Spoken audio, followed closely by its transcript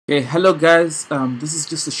Hey, hello guys. This is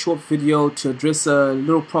just a short video to address a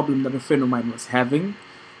little problem that a friend of mine was having,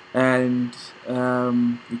 and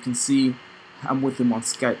you can see I'm with him on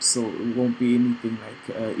Skype, so it won't be anything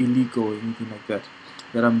like illegal or anything like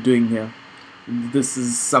that I'm doing here. This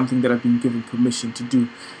is something that I've been given permission to do.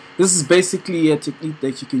 This is basically a technique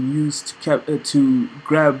that you can use to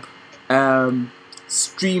grab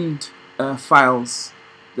streamed files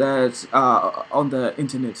that are on the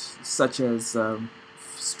internet, such as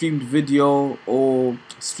streamed video or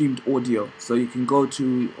streamed audio. So you can go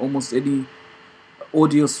to almost any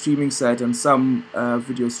audio streaming site and some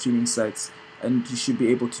video streaming sites, and you should be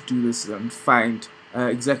able to do this and find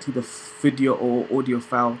exactly the video or audio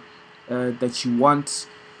file that you want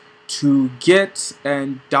to get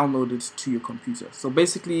and download it to your computer. So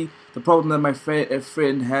basically the problem that my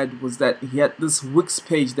friend had was that he had this Wix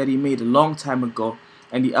page that he made a long time ago,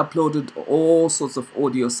 and he uploaded all sorts of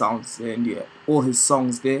audio sounds and all his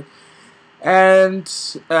songs there, and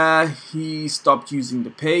he stopped using the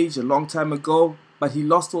page a long time ago, but he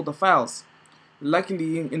lost all the files.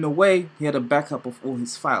 Luckily, in a way, he had a backup of all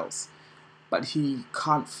his files, but he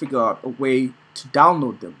can't figure out a way to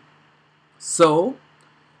download them. So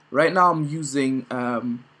right now I'm using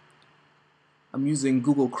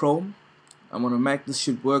Google Chrome. I'm on a Mac. This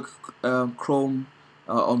should work. Chrome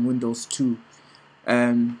on Windows 2.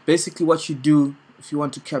 And basically what you do if you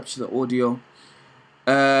want to capture the audio,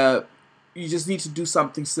 you just need to do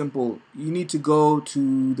something simple. You need to go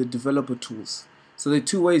to the developer tools. So there are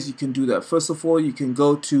two ways you can do that. First of all, you can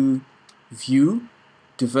go to View,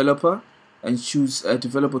 Developer, and choose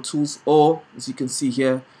Developer Tools, or as you can see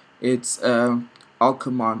here, it's Alt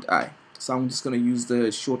Command I. So I'm just going to use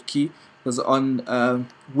the short key, because on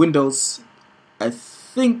Windows I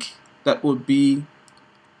think that would be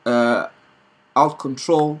Alt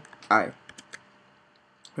Control I.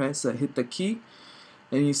 Right, so I hit the key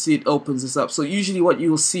and you see it opens this up. So usually what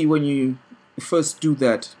you will see when you first do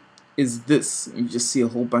that is this. You just see a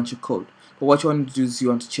whole bunch of code. But what you want to do is you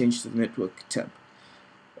want to change to the network tab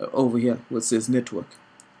over here where it says network.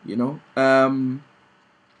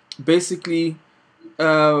 Basically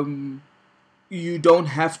you don't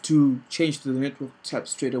have to change to the network tab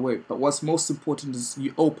straight away, but what's most important is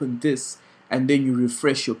you open this and then you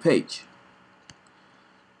refresh your page.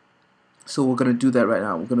 So we're going to do that right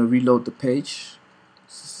now. We're going to reload the page.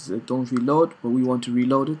 Don't reload, but we want to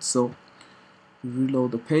reload it. So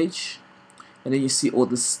reload the page, and then you see all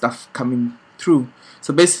this stuff coming through.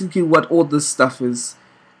 So basically what all this stuff is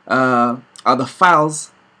are the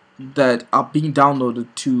files that are being downloaded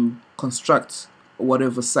to construct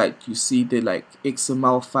whatever site. You see they're like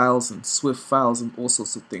XML files and Swift files and all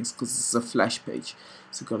sorts of things, because it's a Flash page.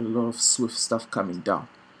 So got a lot of Swift stuff coming down.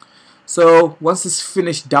 So once it's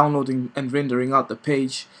finished downloading and rendering out the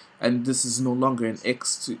page, and this is no longer an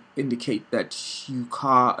X to indicate that you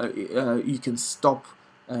can stop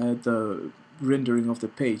the rendering of the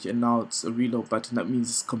page, and now it's a reload button, that means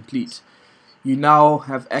it's complete. You now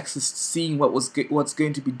have access to seeing what's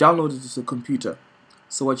going to be downloaded to the computer.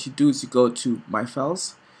 So what you do is you go to My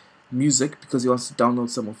Files, Music, because he wants to download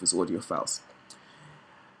some of his audio files,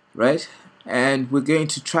 right? And we're going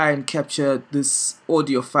to try and capture this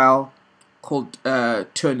audio file called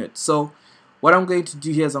Turn It. So what I'm going to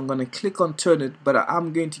do here is I'm going to click on Turn It, but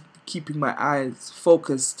I'm going to be keeping my eyes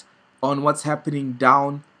focused on what's happening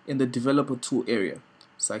down in the developer tool area.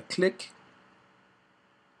 So I click,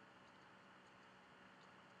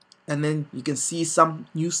 and then you can see some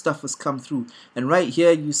new stuff has come through, and right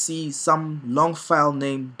here you see some long file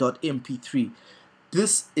name .mp3.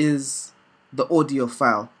 This is the audio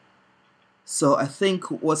file. So I think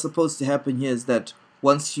what's supposed to happen here is that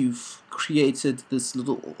once you've created this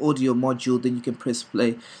little audio module, then you can press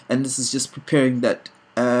play, and this is just preparing that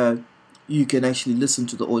you can actually listen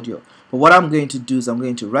to the audio. But what I'm going to do is I'm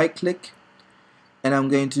going to right click, and I'm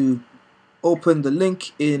going to open the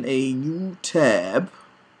link in a new tab.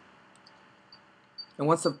 And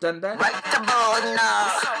once I've done that,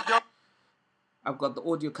 I've got the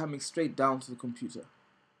audio coming straight down to the computer.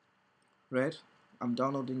 Right? I'm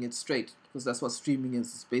downloading it straight, because that's what streaming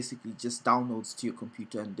is. It's basically just downloads to your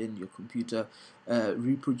computer, and then your computer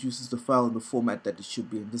reproduces the file in the format that it should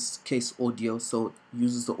be, in this case audio, so it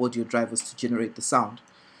uses the audio drivers to generate the sound.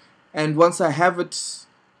 And once I have it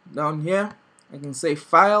down here, I can say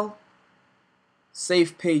File,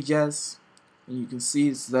 Save Page As, and you can see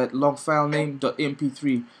it's that long file name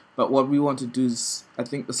 .mp3. But what we want to do is, I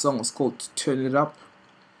think the song was called Turn It Up,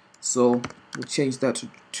 so we'll change that to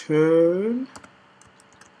Turn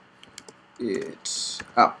It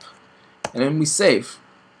Up, and then we save,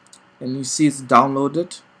 and you see it's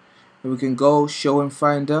downloaded, and we can go Show in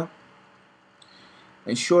Finder,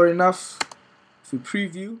 And sure enough, if we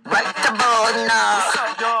preview,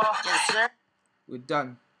 we're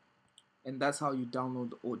done. And that's how you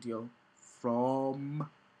download the audio from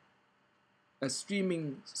a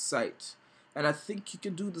streaming site. And I think you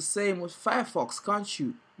can do the same with Firefox, can't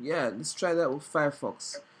you? Yeah, let's try that with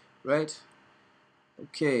Firefox, right?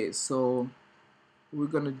 Okay, so what we're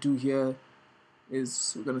gonna do here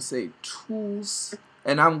is we're gonna say tools,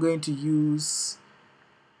 and I'm going to use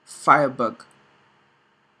Firebug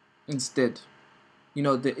instead. You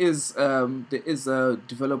know, there is a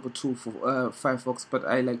developer tool for Firefox, but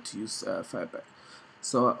I like to use Firebug.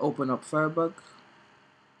 So I open up Firebug,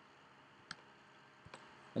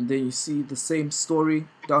 and then you see the same story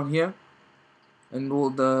down here and all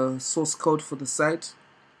the source code for the site.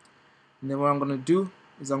 And then what I'm gonna do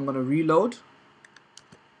is I'm gonna reload.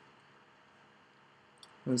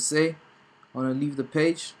 I'm gonna say I wanna leave the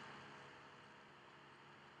page.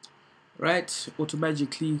 Right,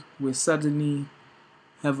 automatically we suddenly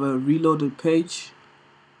have a reloaded page,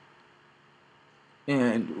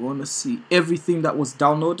 and we want to see everything that was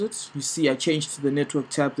downloaded. You see I changed to the network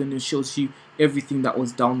tab, and it shows you everything that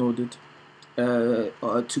was downloaded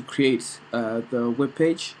to create the web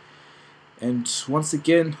page. And once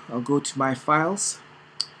again, I'll go to my files,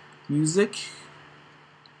 music.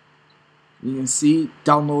 You can see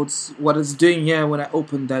downloads. What it's doing here when I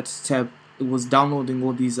open that tab, it was downloading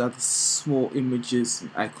all these other small images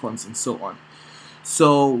and icons and so on.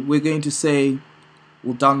 So we're going to say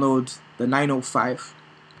we'll download the 905.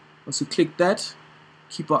 Once we click that,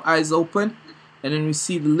 keep our eyes open, and then we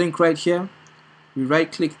see the link right here. We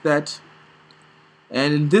right click that,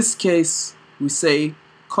 and in this case we say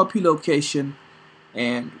copy location,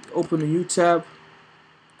 and open a new tab.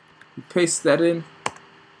 We paste that in,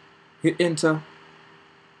 hit enter,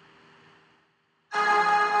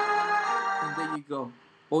 and there you go.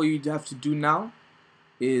 All you have to do now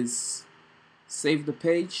is save the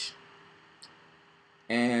page,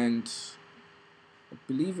 and I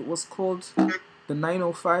believe it was called the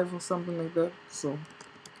 905 or something like that. So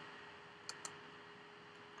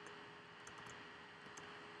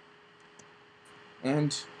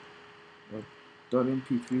and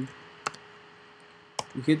 .mp3,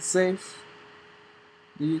 you hit save.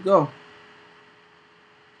 There you go.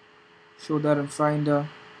 Show that in Finder.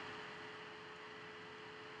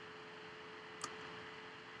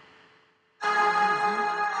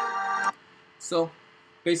 So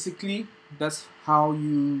basically that's how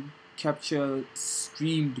you capture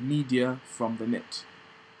streamed media from the net.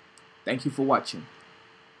 Thank you for watching.